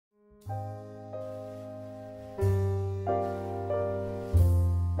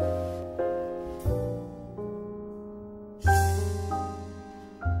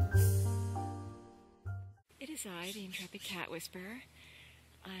Intrepid Cat Whisperer.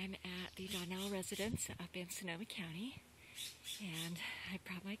 I'm at the Donnell residence up in Sonoma County, and I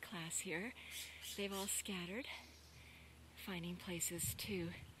brought my class here. They've all scattered, finding places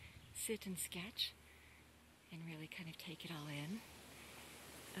to sit and sketch and really kind of take it all in.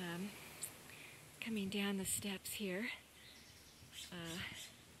 Coming down the steps here, a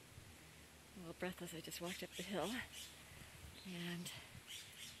little breathless, I just walked up the hill, and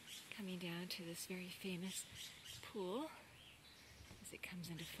coming down to this very famous pool as it comes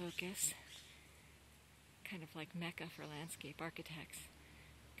into focus, kind of like Mecca for landscape architects.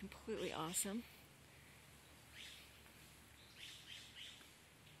 Completely awesome.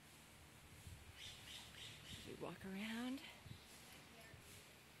 As we walk around,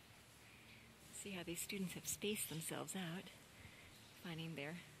 see how these students have spaced themselves out, finding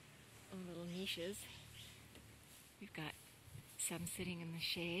their own little niches. We've got some sitting in the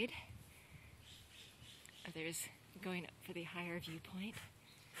shade, others going up for the higher viewpoint,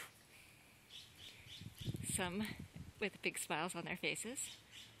 some with big smiles on their faces,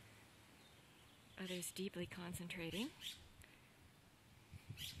 others deeply concentrating.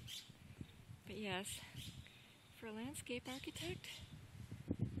 But yes, for a landscape architect,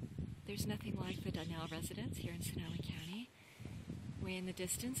 there's nothing like the Donnell residence here in Sonoma County. Way in the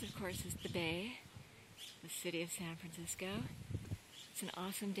distance, of course, is the bay, the city of San Francisco. It's an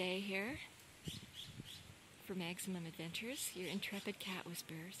awesome day here. For maximum adventures, your Intrepid Cat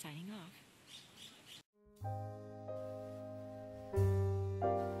Whisperer signing off.